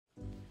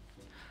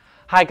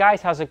Hi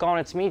guys, how's it going?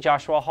 It's me,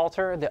 Joshua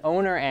Halter, the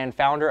owner and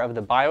founder of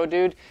the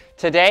BioDude.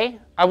 Today,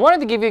 I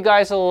wanted to give you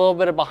guys a little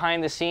bit of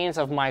behind the scenes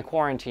of my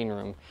quarantine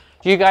room.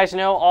 You guys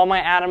know all my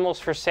animals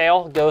for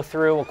sale go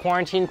through a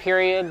quarantine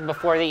period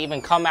before they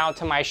even come out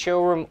to my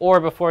showroom or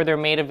before they're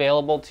made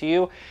available to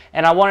you.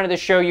 And I wanted to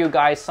show you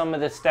guys some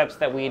of the steps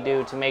that we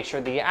do to make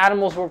sure the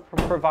animals we're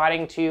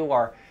providing to you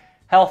are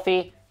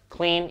healthy,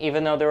 clean,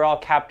 even though they're all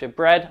captive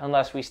bred,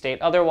 unless we state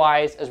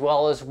otherwise, as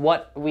well as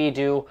what we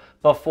do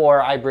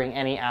before I bring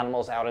any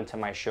animals out into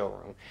my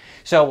showroom.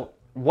 So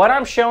what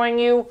I'm showing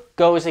you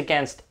goes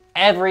against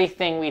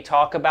everything we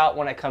talk about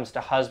when it comes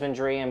to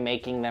husbandry and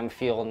making them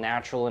feel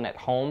natural and at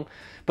home.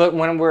 But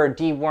when we're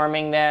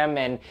deworming them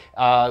and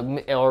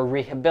or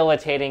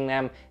rehabilitating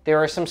them, there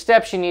are some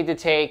steps you need to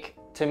take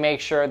to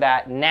make sure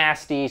that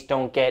nasties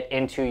don't get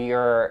into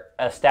your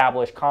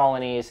established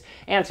colonies,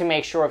 and to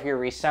make sure if you're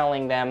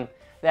reselling them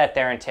that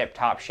they're in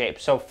tip-top shape.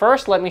 So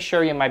first, let me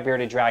show you my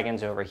bearded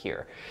dragons over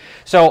here.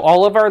 So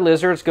all of our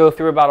lizards go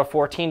through about a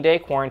 14-day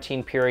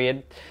quarantine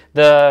period.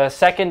 The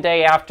second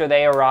day after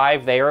they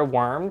arrive, they are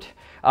wormed,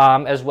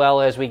 as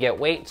well as we get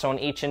weights on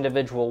each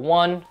individual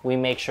one. We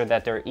make sure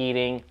that they're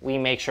eating. We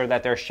make sure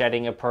that they're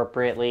shedding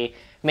appropriately,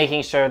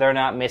 making sure they're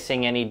not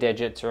missing any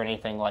digits or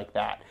anything like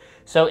that.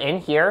 So in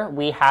here,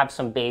 we have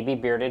some baby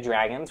bearded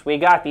dragons. We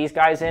got these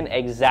guys in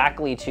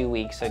exactly 2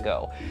 weeks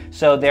ago.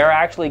 So they're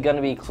actually going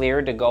to be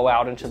cleared to go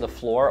out into the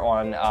floor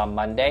on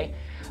Monday,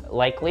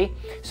 likely.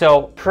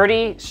 So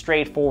pretty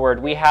straightforward.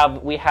 We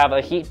have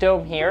a heat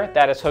dome here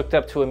that is hooked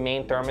up to a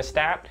main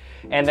thermostat.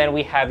 And then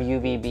we have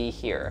UVB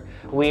here.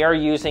 We are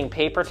using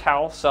paper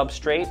towel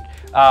substrate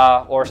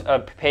or a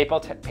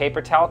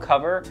paper towel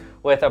cover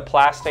with a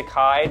plastic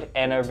hide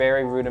and a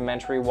very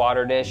rudimentary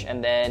water dish,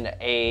 and then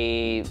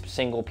a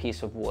single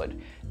piece of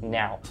wood.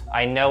 Now,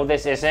 I know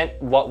this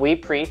isn't what we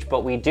preach,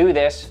 but we do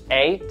this,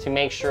 A, to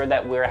make sure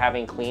that we're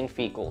having clean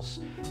fecals.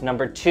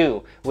 Number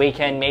two, we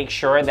can make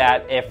sure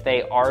that if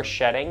they are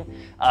shedding,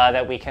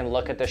 that we can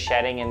look at the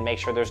shedding and make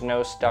sure there's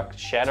no stuck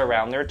shed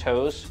around their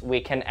toes. We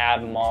can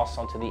add moss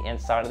onto the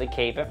inside of the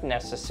cave if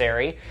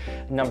necessary.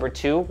 Number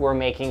two, we're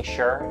making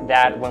sure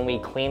that when we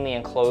clean the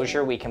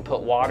enclosure, we can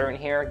put water in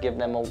here, give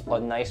them a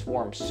nice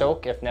warm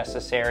soak if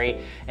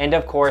necessary, and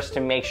of course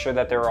to make sure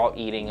that they're all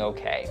eating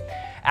okay.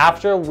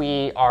 After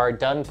we are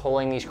done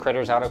pulling these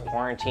critters out of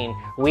quarantine,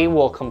 we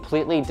will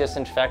completely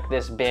disinfect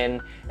this bin,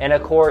 and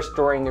of course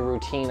during the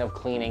routine of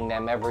cleaning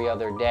them every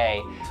other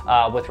day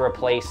with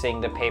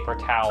replacing the paper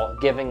towel,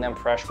 giving them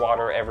fresh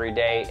water every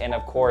day, and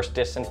of course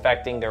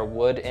disinfecting their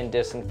wood and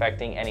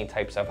disinfecting any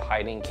types of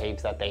hiding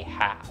caves that they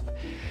have.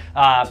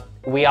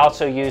 We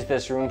also use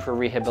this room for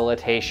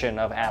rehabilitation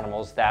of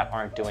animals that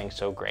aren't doing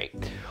so great.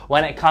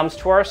 When it comes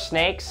to our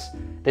snakes,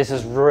 this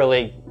is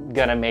really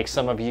gonna make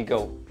some of you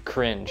go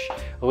cringe.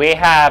 We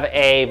have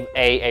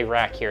a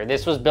rack here.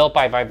 This was built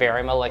by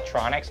Vivarium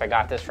Electronics. I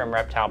got this from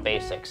Reptile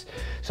Basics.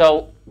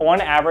 So on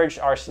average,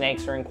 our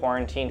snakes are in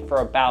quarantine for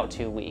about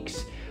 2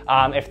 weeks.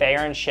 If they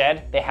are in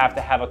shed, they have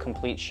to have a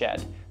complete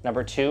shed.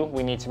 Number two,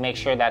 we need to make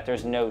sure that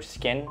there's no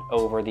skin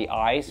over the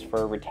eyes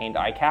for retained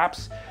eye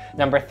caps.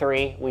 Number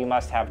three, we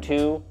must have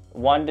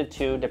 1 to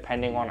 2,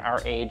 depending on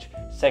our age,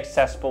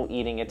 successful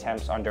eating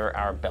attempts under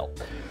our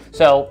belt.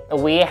 So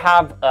we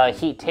have a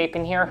heat tape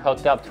in here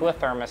hooked up to a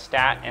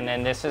thermostat, and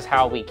then this is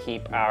how we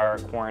keep our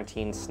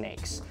quarantine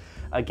snakes.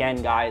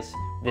 Again, guys,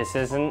 this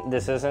isn't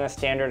a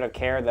standard of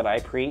care that I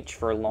preach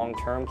for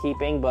long-term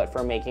keeping, but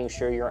for making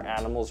sure your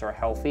animals are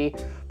healthy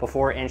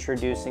before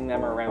introducing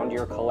them around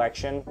your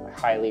collection, I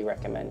highly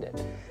recommend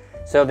it.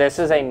 So this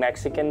is a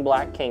Mexican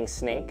black king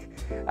snake.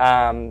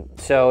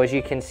 So as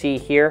you can see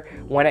here,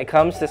 when it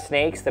comes to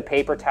snakes, the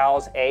paper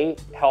towels,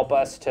 help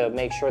us to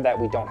make sure that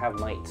we don't have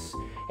mites.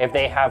 If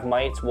they have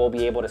mites, we'll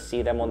be able to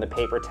see them on the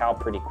paper towel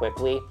pretty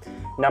quickly.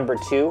 Number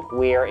two,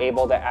 we are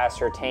able to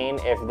ascertain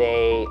if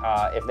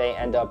they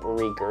end up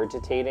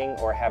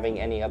regurgitating or having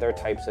any other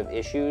types of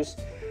issues.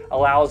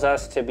 Allows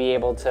us to be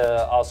able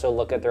to also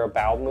look at their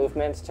bowel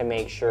movements to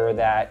make sure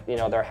that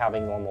they're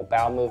having normal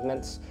bowel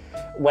movements.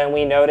 When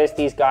we notice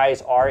these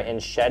guys are in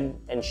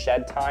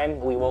shed time,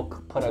 we will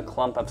put a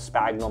clump of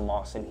sphagnum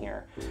moss in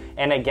here.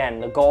 And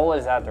again, the goal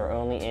is that they're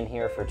only in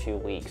here for 2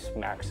 weeks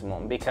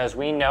maximum, because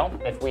we know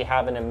if we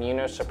have an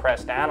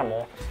immunosuppressed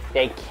animal,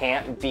 they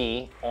can't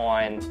be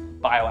on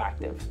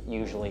bioactive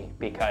usually,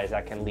 because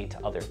that can lead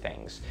to other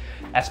things.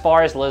 As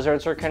far as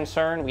lizards are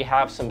concerned, we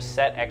have some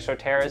set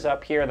exoterras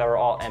up here that are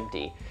all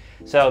empty.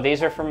 So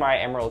these are from my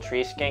emerald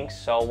tree skinks.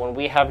 So when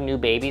we have new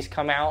babies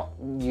come out,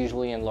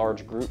 usually in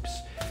large groups,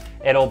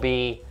 it'll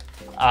be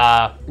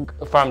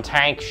from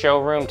tank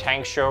showroom,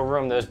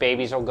 those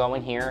babies will go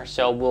in here.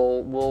 So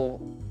we'll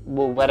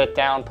wet it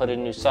down, put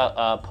in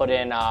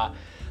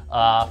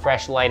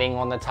fresh lighting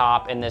on the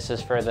top, and this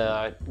is for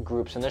the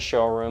groups in the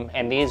showroom.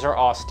 And these are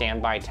all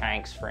standby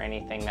tanks for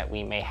anything that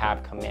we may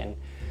have come in.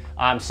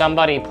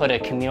 Somebody put a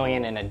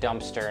chameleon in a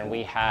dumpster, and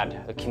we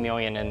had a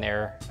chameleon in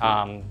there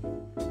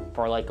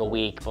for like a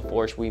week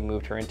before we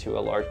moved her into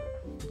a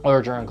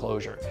larger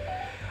enclosure.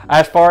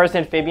 As far as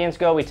amphibians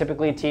go, we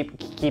typically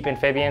keep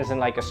amphibians in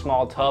like a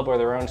small tub or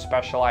their own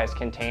specialized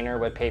container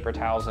with paper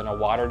towels and a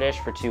water dish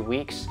for 2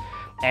 weeks.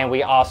 And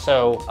we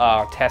also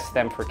test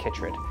them for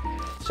chytrid.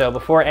 So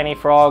before any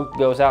frog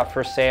goes out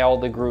for sale,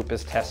 the group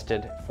is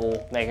tested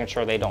full, making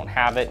sure they don't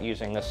have it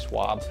using the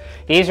swab.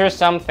 These are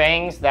some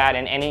things that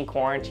in any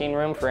quarantine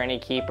room for any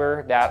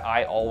keeper that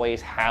I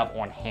always have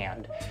on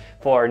hand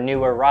for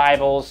new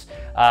arrivals,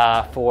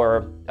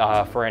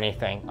 for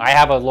anything. I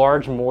have a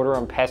large mortar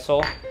and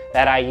pestle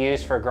that I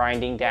use for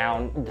grinding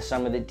down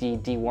some of the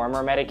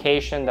dewormer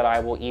medication that I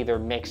will either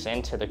mix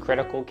into the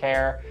critical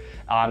care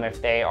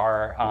if they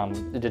are,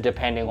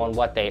 depending on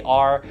what they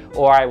are,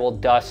 or I will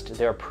dust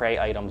their prey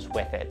items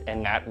with it,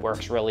 and that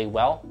works really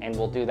well, and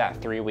we'll do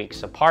that 3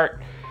 weeks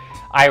apart.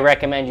 I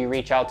recommend you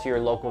reach out to your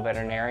local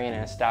veterinarian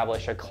and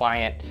establish a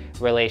client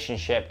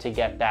relationship to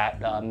get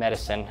that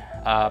medicine.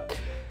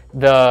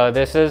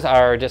 This is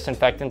our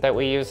disinfectant that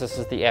we use. This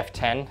is the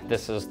F10.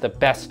 This is the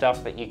best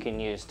stuff that you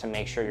can use to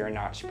make sure you're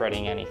not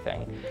spreading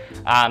anything.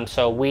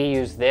 So we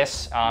use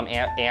this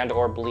and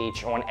or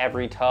bleach on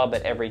every tub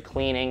at every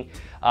cleaning,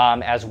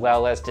 as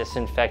well as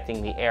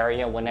disinfecting the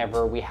area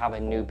whenever we have a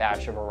new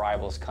batch of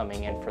arrivals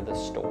coming in for the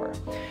store.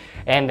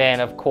 And then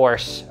of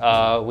course,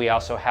 we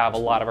also have a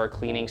lot of our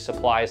cleaning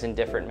supplies and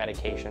different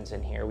medications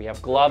in here. We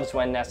have gloves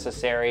when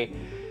necessary.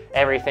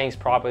 Everything's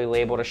properly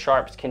labeled, a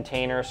sharps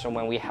container, so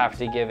when we have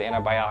to give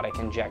antibiotic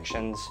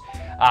injections.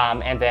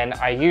 And then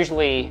I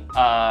usually,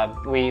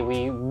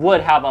 we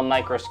would have a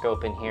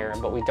microscope in here,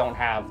 but we don't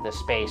have the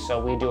space,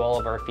 so we do all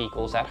of our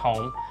fecals at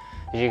home.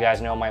 As you guys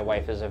know, my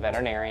wife is a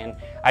veterinarian.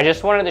 I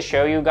just wanted to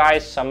show you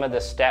guys some of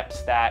the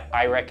steps that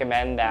I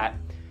recommend. That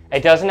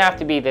it doesn't have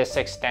to be this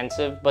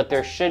extensive, but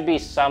there should be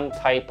some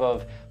type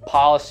of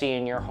policy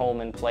in your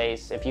home in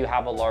place if you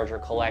have a larger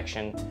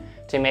collection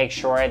to make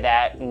sure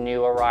that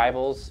new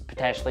arrivals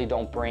potentially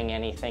don't bring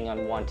anything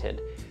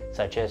unwanted,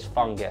 such as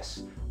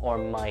fungus or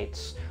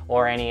mites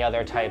or any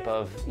other type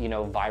of,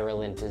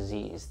 virulent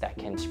disease that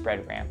can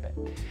spread rampant.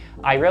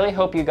 I really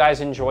hope you guys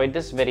enjoyed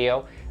this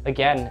video.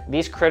 Again,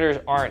 these critters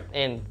aren't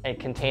in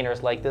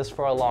containers like this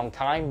for a long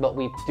time, but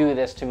we do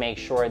this to make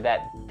sure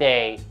that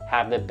they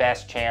have the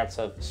best chance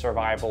of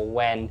survival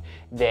when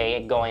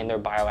they go in their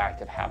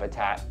bioactive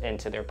habitat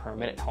into their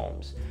permanent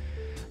homes.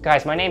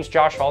 Guys, my name's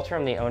Josh Halter.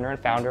 I'm the owner and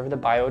founder of the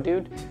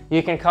BioDude.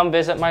 You can come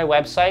visit my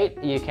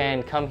website. You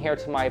can come here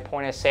to my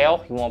point of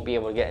sale. You won't be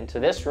able to get into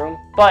this room,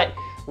 but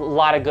a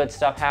lot of good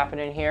stuff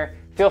happening here.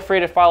 Feel free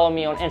to follow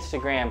me on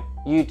Instagram,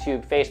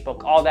 YouTube,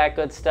 Facebook, all that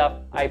good stuff.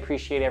 I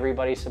appreciate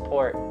everybody's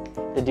support.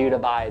 The dude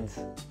abides.